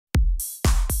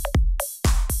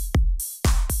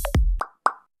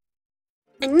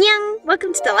Annyeong!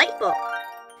 Welcome to Dollightful!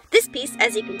 This piece,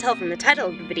 as you can tell from the title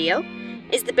of the video,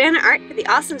 is the banner art for the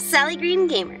awesome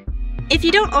SallyGreenGamer. If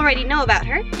you don't already know about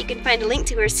her, you can find a link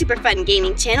to her super fun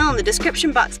gaming channel in the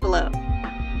description box below.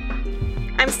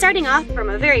 I'm starting off from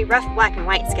a very rough black and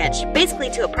white sketch, basically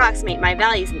to approximate my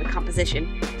values in the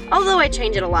composition, although I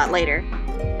change it a lot later.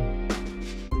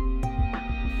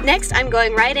 Next, I'm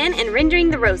going right in and rendering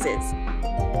the roses.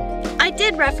 I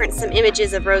did reference some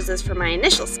images of roses for my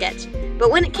initial sketch, but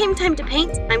when it came time to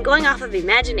paint, I'm going off of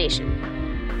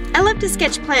imagination. I love to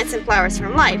sketch plants and flowers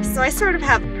from life, so I sort of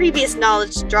have previous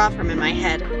knowledge to draw from in my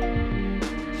head.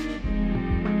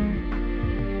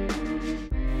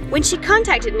 When she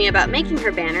contacted me about making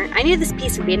her banner, I knew this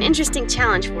piece would be an interesting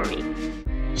challenge for me.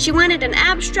 She wanted an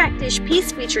abstract-ish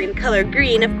piece featuring the color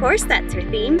green, of course, that's her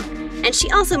theme, and she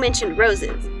also mentioned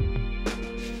roses.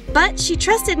 But she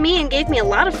trusted me and gave me a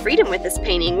lot of freedom with this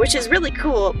painting, which is really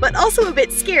cool, but also a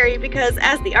bit scary because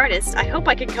as the artist, I hope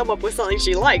I can come up with something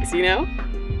she likes, you know?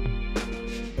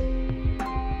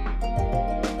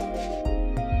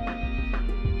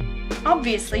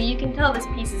 Obviously, you can tell this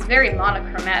piece is very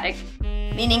monochromatic,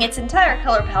 meaning its entire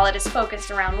color palette is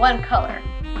focused around one color.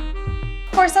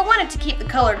 Of course, I wanted to keep the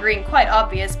color green quite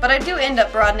obvious, but I do end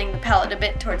up broadening the palette a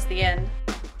bit towards the end.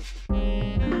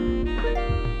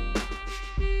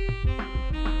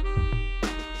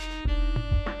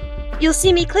 You'll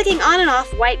see me clicking on and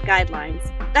off white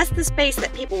guidelines. That's the space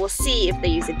that people will see if they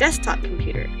use a desktop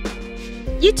computer.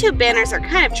 YouTube banners are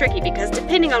kind of tricky because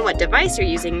depending on what device you're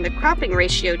using, the cropping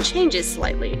ratio changes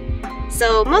slightly.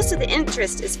 So most of the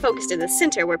interest is focused in the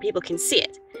center where people can see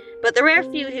it. But the rare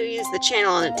few who use the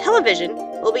channel on a television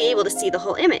will be able to see the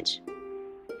whole image.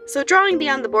 So drawing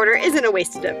beyond the border isn't a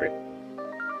wasted effort.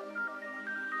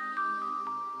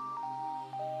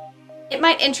 It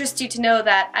might interest you to know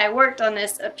that I worked on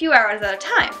this a few hours at a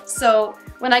time, so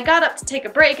when I got up to take a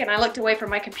break and I looked away from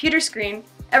my computer screen,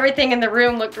 everything in the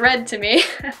room looked red to me.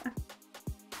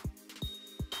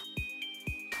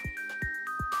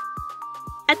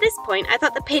 At this point, I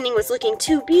thought the painting was looking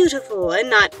too beautiful and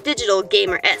not digital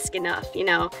gamer-esque enough, you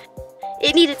know.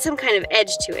 It needed some kind of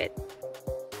edge to it.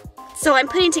 So I'm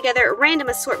putting together a random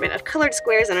assortment of colored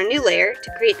squares on a new layer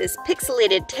to create this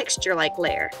pixelated texture-like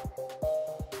layer.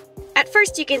 At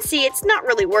first you can see it's not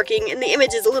really working and the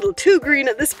image is a little too green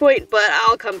at this point, but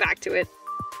I'll come back to it.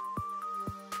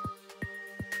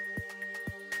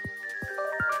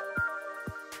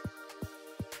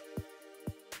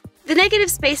 The negative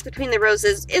space between the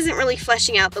roses isn't really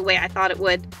fleshing out the way I thought it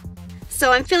would.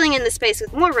 So I'm filling in the space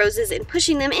with more roses and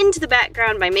pushing them into the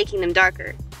background by making them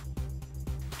darker.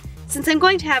 Since I'm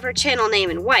going to have her channel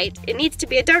name in white, it needs to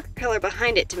be a darker color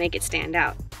behind it to make it stand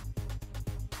out.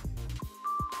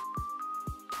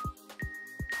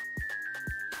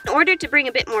 In order to bring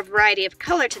a bit more variety of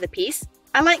color to the piece,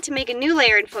 I like to make a new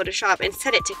layer in Photoshop and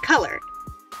set it to color.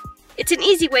 It's an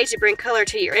easy way to bring color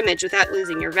to your image without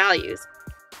losing your values.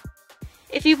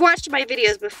 If you've watched my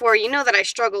videos before, you know that I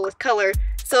struggle with color,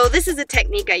 so this is a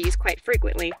technique I use quite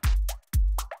frequently.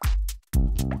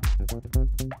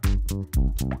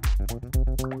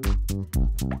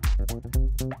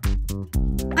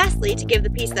 Lastly, to give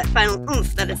the piece that final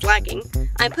oomph that it's lacking,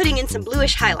 I'm putting in some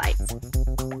bluish highlights.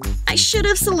 I should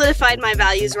have solidified my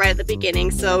values right at the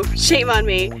beginning, so shame on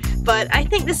me, but I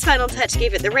think this final touch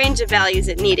gave it the range of values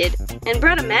it needed and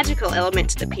brought a magical element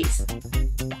to the piece.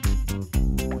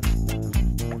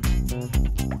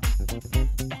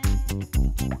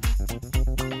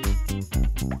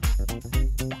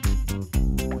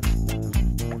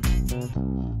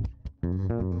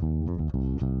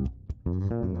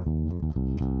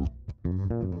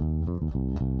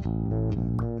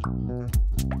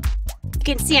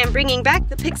 You can see I'm bringing back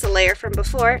the pixel layer from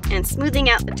before and smoothing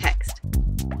out the text.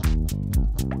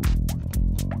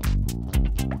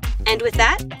 And with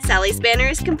that, Sally's banner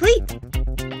is complete!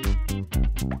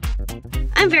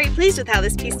 I'm very pleased with how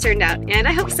this piece turned out, and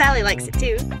I hope Sally likes it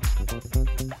too.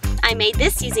 I made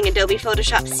this using Adobe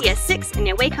Photoshop CS6 and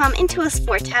a Wacom Intuos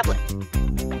 4 tablet.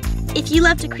 If you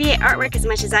love to create artwork as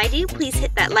much as I do, please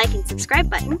hit that like and subscribe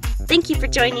button. Thank you for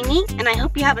joining me, and I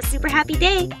hope you have a super happy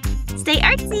day! Stay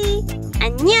artsy!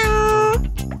 Annyeong!